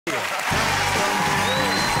I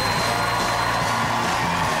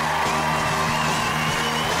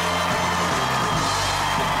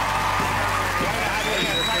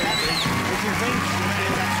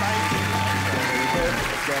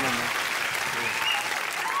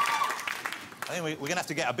think we're going to have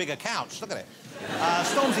to get a bigger couch. Look at it.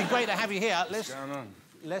 Stormzy, great to have you here. What's going on?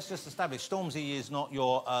 Let's just establish, Stormzy is not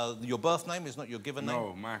your birth name, is not your given name?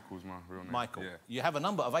 No, Michael's my real name. Michael. Yeah. You have a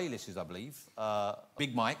number of aliases, I believe.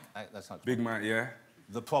 Big Mike, that's not... Big Mike, yeah.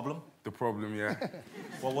 The Problem? The Problem, yeah.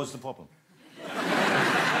 What was the problem?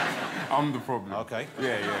 I'm the problem. OK.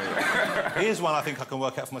 Yeah. Here's one I think I can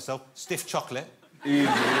work out for myself. Stiff Chocolate. Easy,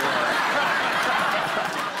 yeah.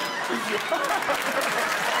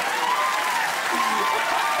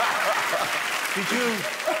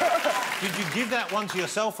 Did you give that one to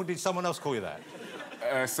yourself, or did someone else call you that?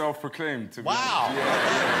 Self-proclaimed, to be honest. Wow!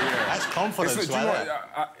 Yeah. That's confidence,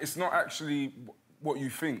 it's not actually what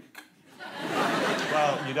you think.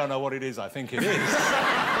 Well, you don't know what it is. I think it is.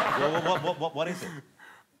 Well, what is it?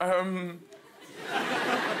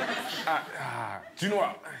 Do you know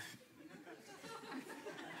what?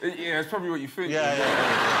 Yeah, it's probably what you think. Yeah.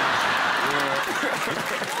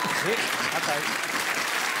 OK.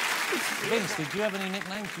 Vince, did you have any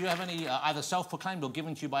nicknames? Do you have any either self-proclaimed or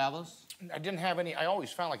given to you by others? I didn't have any. I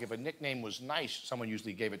always found like if a nickname was nice, someone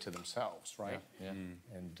usually gave it to themselves, right? Yeah.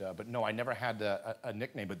 But no, I never had a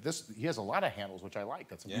nickname. But he has a lot of handles, which I like.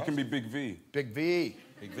 That's You can be Big V. Big V.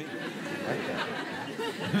 Big V.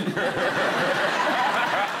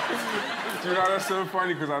 Do you know, that's so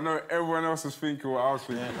funny, because I know everyone else is thinking what I was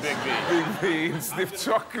thinking. Yeah. Big V. Big V and Stiff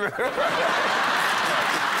Chocolate.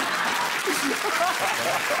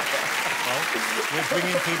 Well, we're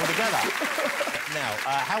bringing people together. Now,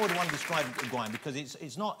 how would one describe grime? Because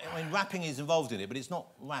it's not... I mean, rapping is involved in it, but it's not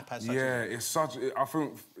rap as such. Yeah, it's such...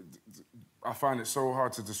 I find it so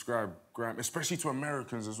hard to describe grime, especially to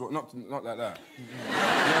Americans as well. Not like that.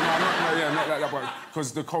 Not like that, but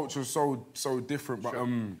because the culture's so different. But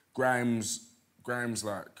grime's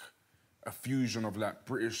like a fusion of like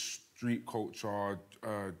British street culture,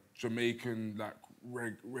 Jamaican like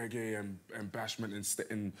reggae and bashment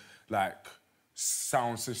and like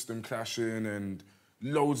sound system clashing and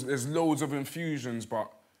there's loads of infusions,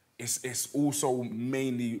 but it's also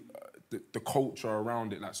mainly the culture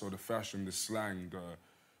around it, like so the fashion, the slang,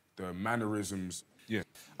 the mannerisms. Yeah.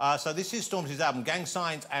 So this is Stormzy's album, Gang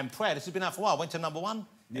Signs and Prayer. This has been out for a while. Went to #1, and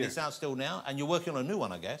it's out still now. And you're working on a new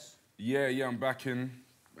one, I guess. Yeah, I'm back in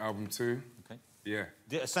album 2. Okay. Yeah.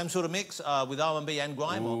 Same sort of mix with R&B and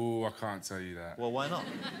grime? Oh, I can't tell you that. Well, why not?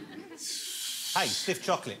 Hey, Stiff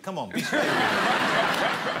Chocolate, come on, be straight.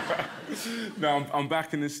 No, I'm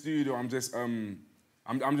back in the studio. I'm just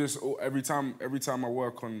every time I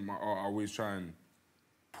work on my art, I always try and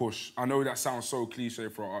push. I know that sounds so cliche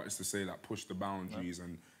for an artist to say, like, push the boundaries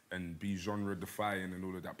and be genre-defying and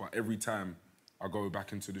all of that, but every time I go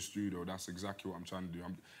back into the studio, that's exactly what I'm trying to do.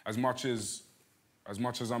 As much as I've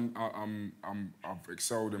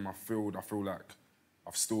excelled in my field, I feel like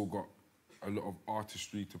I've still got a lot of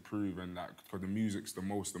artistry to prove, and like, because the music's the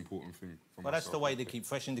most important thing for myself. Well, that's the way to keep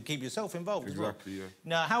fresh and to keep yourself involved as well. Exactly, yeah.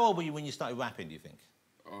 Now, how old were you when you started rapping, do you think?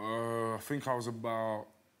 I think I was about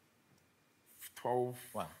 12.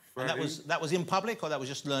 Wow. 13. And that was in public, or that was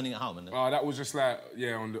just learning at home? That was just like,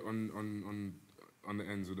 yeah, on the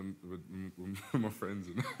ends with my friends.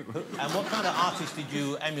 And what kind of artists did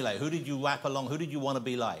you emulate? Who did you rap along? Who did you want to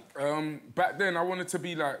be like? Back then, I wanted to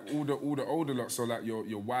be like all the older lot. So like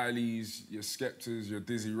your Wileys, your Skeptors, your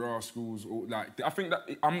Dizzy Rascals. I think that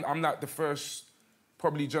I'm like the first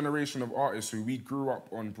probably generation of artists who we grew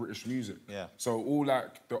up on British music. Yeah. So all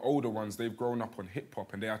like the older ones, they've grown up on hip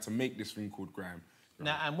hop, and they had to make this thing called grime.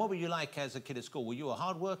 Now, and what were you like as a kid at school? Were you a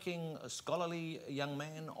hard-working, scholarly young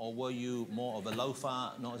man, or were you more of a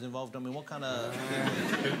loafer, not as involved? I mean, what kind of...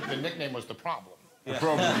 The nickname was The Problem. The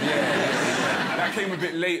Problem, yeah. That came a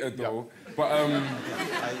bit later, though. Yeah. But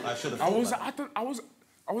I should have. I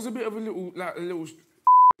was a bit of a little.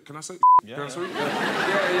 Can I say? Yeah. Can I say? Yeah.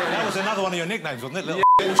 That was another one of your nicknames, wasn't it? Little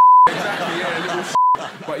exactly. Yeah, little.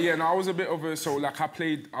 But yeah, no, I was a bit of a. So like, I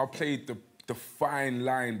played the fine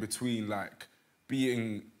line between like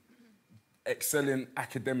being excelling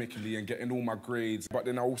academically and getting all my grades, but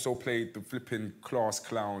then I also played the flipping class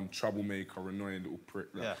clown, troublemaker, annoying little prick.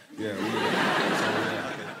 Like, yeah.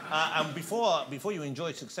 And before you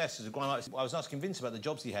enjoyed success as a grime artist, I was asking Vince about the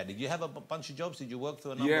jobs he had. Did you have a bunch of jobs? Did you work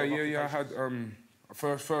through a number of occupations? Yeah. I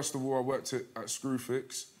had first of all, I worked at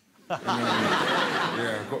Screwfix. And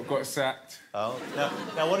then, got sacked. Oh,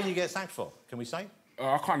 now what did you get sacked for? Can we say?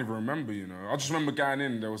 I can't even remember, you know. I just remember going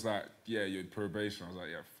in, there was like, yeah, you're probation. I was like,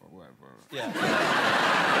 yeah, whatever. Yeah.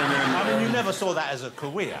 never saw that as a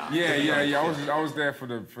career. Yeah. I was there for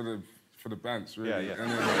the bants, really. Yeah.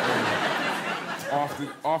 And then,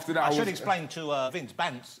 after that, I should explain to Vince.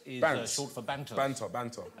 Bants is short for banter. Banter.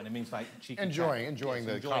 And it means like cheeky Enjoying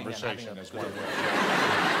chat. the conversation is one of good-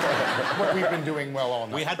 what we've been doing well all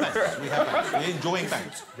night. We had bants. We're enjoying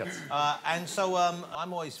bants. Yes. And so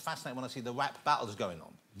I'm always fascinated when I see the rap battles going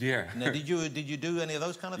on. Yeah. Now, did you do any of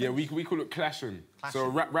those kind of things? Yeah, we call it clashing. So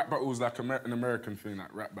rap battles like an American thing,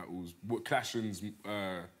 like rap battles. What clashing's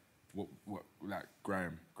what like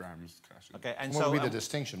Grime's clashing. Okay, and What so would be the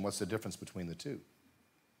distinction? What's the difference between the two?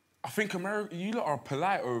 I think America, you lot are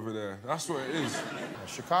polite over there. That's what it is.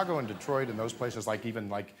 Chicago and Detroit and those places,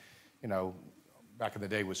 you know, back in the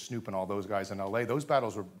day with Snoop and all those guys in LA, those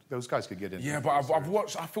guys could get in. Yeah, but I've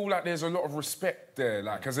watched, I feel like there's a lot of respect there,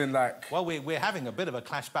 like, as in, like... Well, we're having a bit of a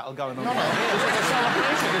clash battle going on. No,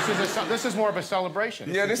 this is a celebration. This is more of a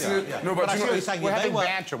celebration. Yeah, this is... Yeah. No, but I you see know... what you're saying. We're They having were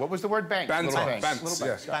banter. What was the word? Banter. Bants,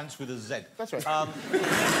 yes. Bants with a Z. That's right.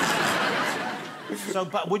 So,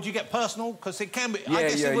 but would you get personal? Because it can be... I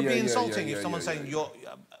guess it would be insulting if someone's saying your...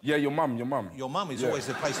 Yeah, your mum. Your mum is always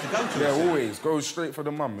the place to go to. Yeah, always. Go straight for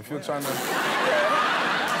the mum if you're trying to...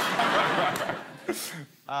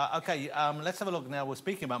 OK, let's have a look now. We're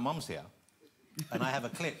speaking about mums here. And I have a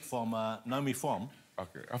clip from Know Me From.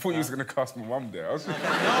 OK. I thought you was going to cast my mum there. I was...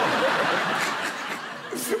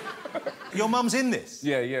 Your mum's in this?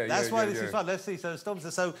 Yeah. That's why this is fun. Let's see. So, Stormzy,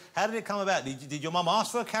 so how did it come about? Did your mum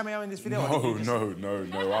ask for a cameo in this video?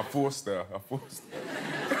 No. I forced her.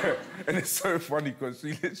 And it's so funny because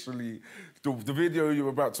she literally... The video you're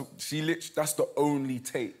about to... That's the only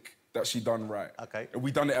take that she done right. OK. And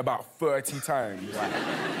we done it about 30 times. Right.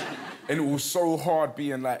 And it was so hard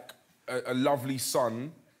being, like, a lovely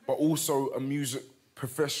son, but also a music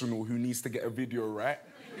professional who needs to get a video right.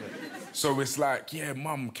 Yeah. So it's like, yeah,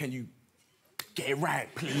 Mum, can you get it right,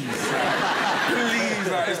 please? Please,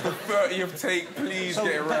 like, it's the 30th take, please get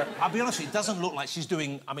it right. I'll be honest with you, it doesn't look like she's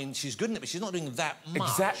doing... I mean, she's good in it, but she's not doing that much.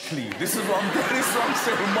 Exactly. This is what I'm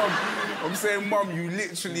saying, Mum. I'm saying, Mum, you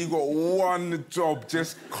literally got one job.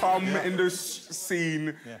 Just come in the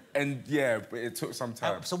scene and, but it took some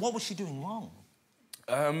time. So what was she doing wrong?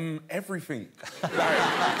 Everything.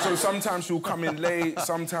 Like, so sometimes she'll come in late,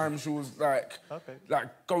 sometimes she was like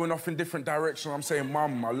going off in different directions. I'm saying,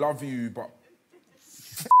 Mum, I love you, but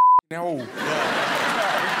no.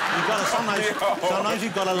 Sometimes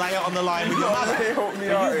you've got to lay it on the line with your mother. Help me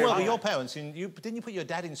out. Well, with your parents, didn't you put your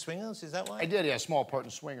dad in Swingers? Is that right? I did, yeah, a small part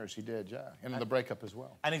in Swingers, he did, yeah. And in the breakup as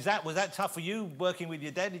well. And was that tough for you, working with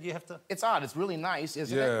your dad? Did you have to... It's odd, it's really nice,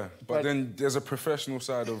 isn't it? Yeah, but then there's a professional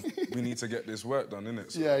side of we need to get this work done,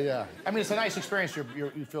 innit? So. Yeah. I mean, it's a nice experience.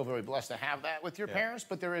 You feel very blessed to have that with your parents,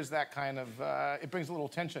 but there is that kind of... it brings a little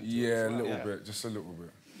tension to it. Yeah, a little bit, just a little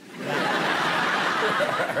bit.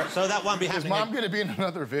 So that won't be happening. Is Mom going to be in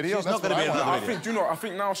another video? She's not going to be in another video. I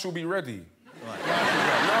think now she'll be ready. Right.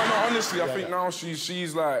 No, honestly, I think now she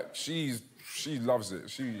loves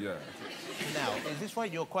it. Now, is this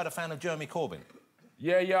right? You're quite a fan of Jeremy Corbyn?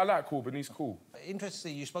 Yeah, I like Corbyn. He's cool.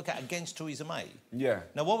 Interestingly, you spoke out against Theresa May. Yeah.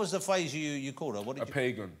 Now, what was the phrase you called her? What did a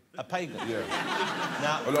pagan. A pagan? Yeah.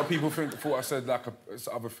 Now, a lot of people thought I said like it's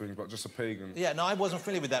other thing, but just a pagan. Yeah, no, I wasn't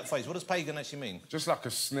familiar with that phrase. What does pagan actually mean? Just like a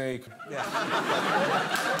snake. Yeah. Wow,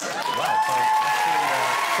 so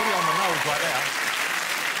pretty on the nose right there.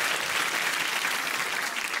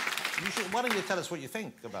 Why don't you tell us what you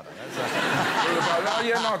think about it?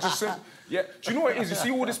 Yeah. Do you know what it is? You see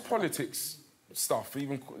all this politics stuff, let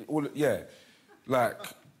me put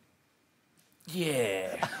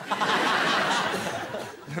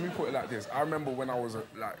it like this. I remember when I was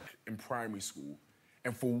in primary school,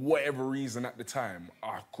 and for whatever reason at the time,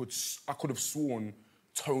 I could have sworn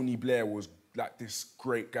Tony Blair was like this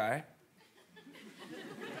great guy.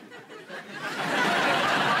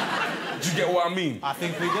 Do you get what I mean? I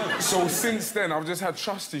think we do. So since then, I've just had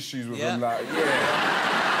trust issues with him.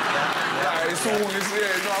 It's all, you know what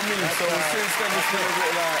I mean? So since then, it's been a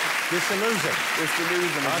bit like... Disillusion.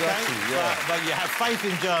 Exactly, yeah. But you have faith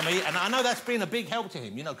in Jeremy, and I know that's been a big help to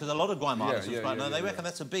him, you know, because a lot of grime artists, they reckon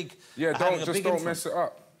that's a big... Yeah, don't mess it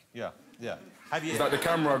up. Yeah. Have you... It's like the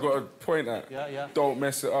camera I got to point at. Yeah. Don't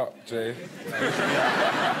mess it up, Jay.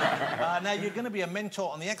 Now, you're going to be a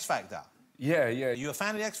mentor on The X Factor. Yeah. Are you a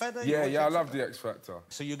fan of The X Factor? Yeah, I love The X Factor.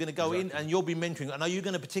 So you're going to go in and you'll be mentoring. And are you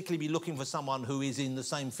going to particularly be looking for someone who is in the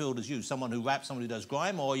same field as you? Someone who raps, someone who does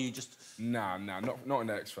grime, or are you just... Nah, not in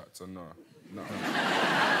The X Factor, no.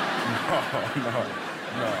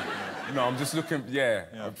 No, I'm just looking,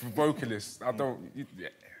 a vocalist. I don't...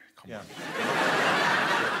 Come on.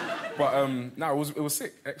 But no, it was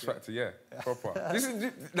sick. X Factor, yeah, proper. This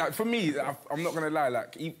is like for me. I'm not gonna lie.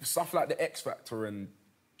 Like stuff like the X Factor and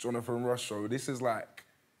Jonathan Ross show. This is like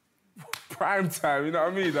prime time. You know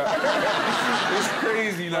what I mean? Like, it's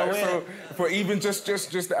crazy. Like so, for even just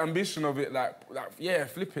the ambition of it. Like yeah,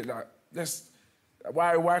 flip it. Like let's.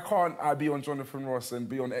 Why can't I be on Jonathan Ross and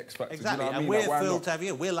be on X Factor? Exactly, you know and we're thrilled to have you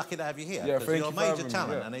here. We're lucky to have you here. Yeah, because you're a major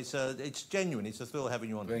talent, yeah. and it's genuine. It's a thrill having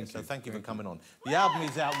you on here. So thank you for coming on. The you. album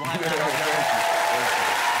is out right now.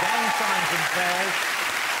 Gang signs and prayers.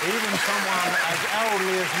 Even someone as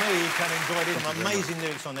elderly as me can enjoy it. Some amazing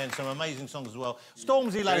lyrics on there and some amazing songs as well.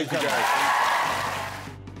 Stormzy, ladies and gentlemen.